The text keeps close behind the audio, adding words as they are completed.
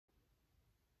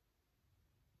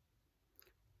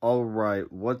All right,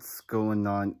 what's going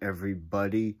on,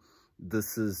 everybody?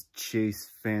 This is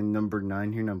Chase fan number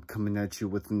 9 here, and I'm coming at you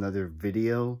with another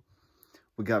video.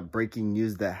 We got breaking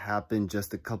news that happened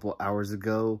just a couple hours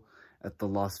ago at the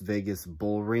Las Vegas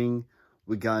Bullring.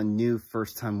 We got a new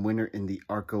first-time winner in the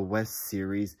ACRA West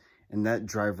Series, and that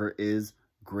driver is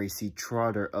Gracie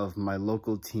Trotter of my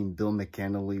local team, Bill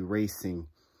McAnally Racing.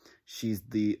 She's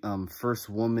the first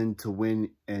woman to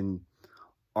win an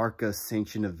ACRA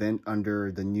sanctioned event under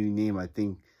the new name. I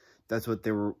think that's what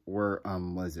they were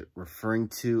referring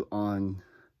to on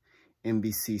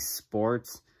NBC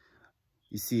Sports.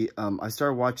 You see, I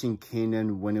started watching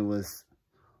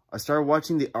I started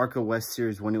watching the ACRA West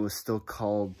Series when it was still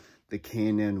called the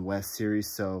K&N West Series.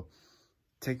 So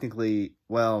technically,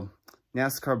 well,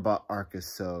 NASCAR bought ACRA,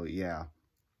 so yeah.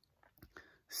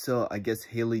 So I guess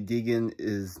Hailie Deegan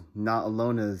is not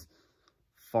alone as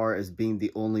far as being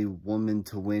the only woman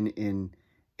to win in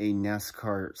a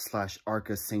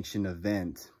NASCAR/ACRA sanctioned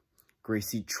event.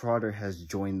 Gracie Trotter has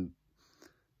joined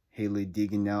Hailie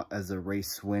Deegan now as a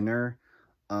race winner.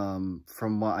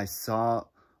 From what I saw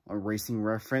on Racing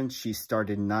Reference, she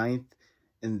started 9th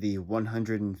in the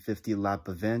 150 lap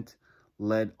event,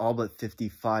 led all but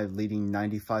 55, leading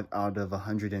 95 out of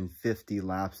 150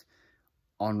 laps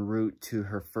en route to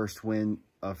her first win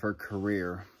of her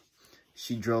career.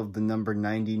 She drove the number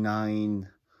 99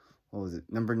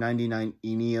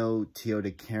 Enio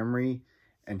Toyota Camry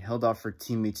and held off her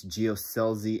teammates Gio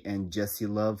Scelzi and Jesse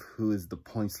Love, who is the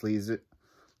points leader,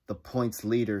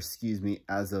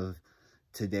 as of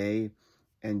today.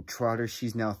 And Trotter,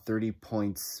 she's now 30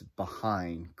 points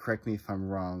behind. Correct me if I'm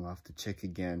wrong, I'll have to check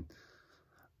again.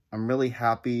 I'm really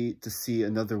happy to see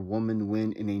another woman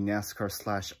win in a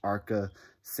NASCAR/ACRA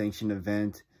sanctioned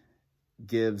event.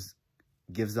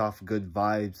 Gives off good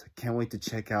vibes. I can't wait to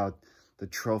check out the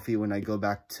trophy when I go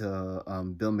back to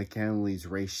Bill McAnally's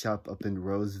race shop up in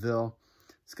Roseville.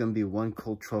 It's going to be one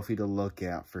cool trophy to look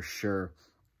at for sure.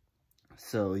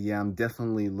 So yeah, I'm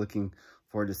definitely looking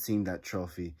forward to seeing that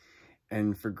trophy.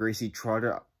 And for Gracie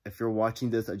Trotter, if you're watching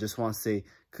this, I just want to say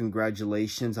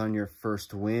congratulations on your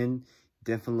first win.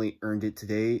 Definitely earned it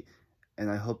today.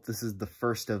 And I hope this is the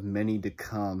first of many to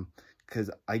come, because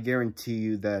I guarantee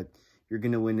you that you're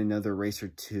going to win another race or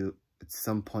two at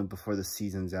some point before the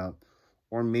season's out.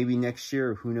 Or maybe next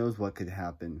year, who knows what could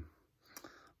happen.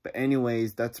 But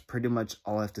anyways, that's pretty much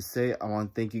all I have to say. I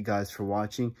want to thank you guys for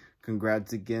watching.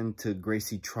 Congrats again to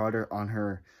Gracie Trotter on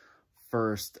her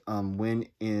first win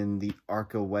in the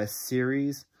ACRA West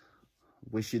Series.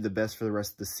 Wish you the best for the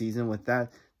rest of the season. With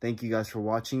that, thank you guys for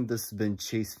watching. This has been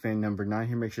Chase fan number 9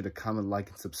 here. Make sure to comment, like,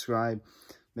 and subscribe.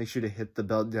 Make sure to hit the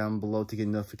bell down below to get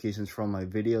notifications from my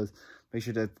videos. Make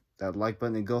sure that like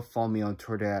button, and go follow me on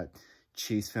Twitter at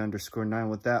ChaseFan_9.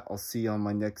 With that, I'll see you on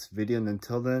my next video. And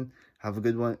until then, have a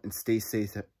good one and stay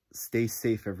safe. Stay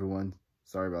safe, everyone.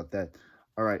 Sorry about that.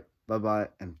 All right, bye-bye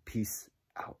and peace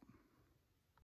out.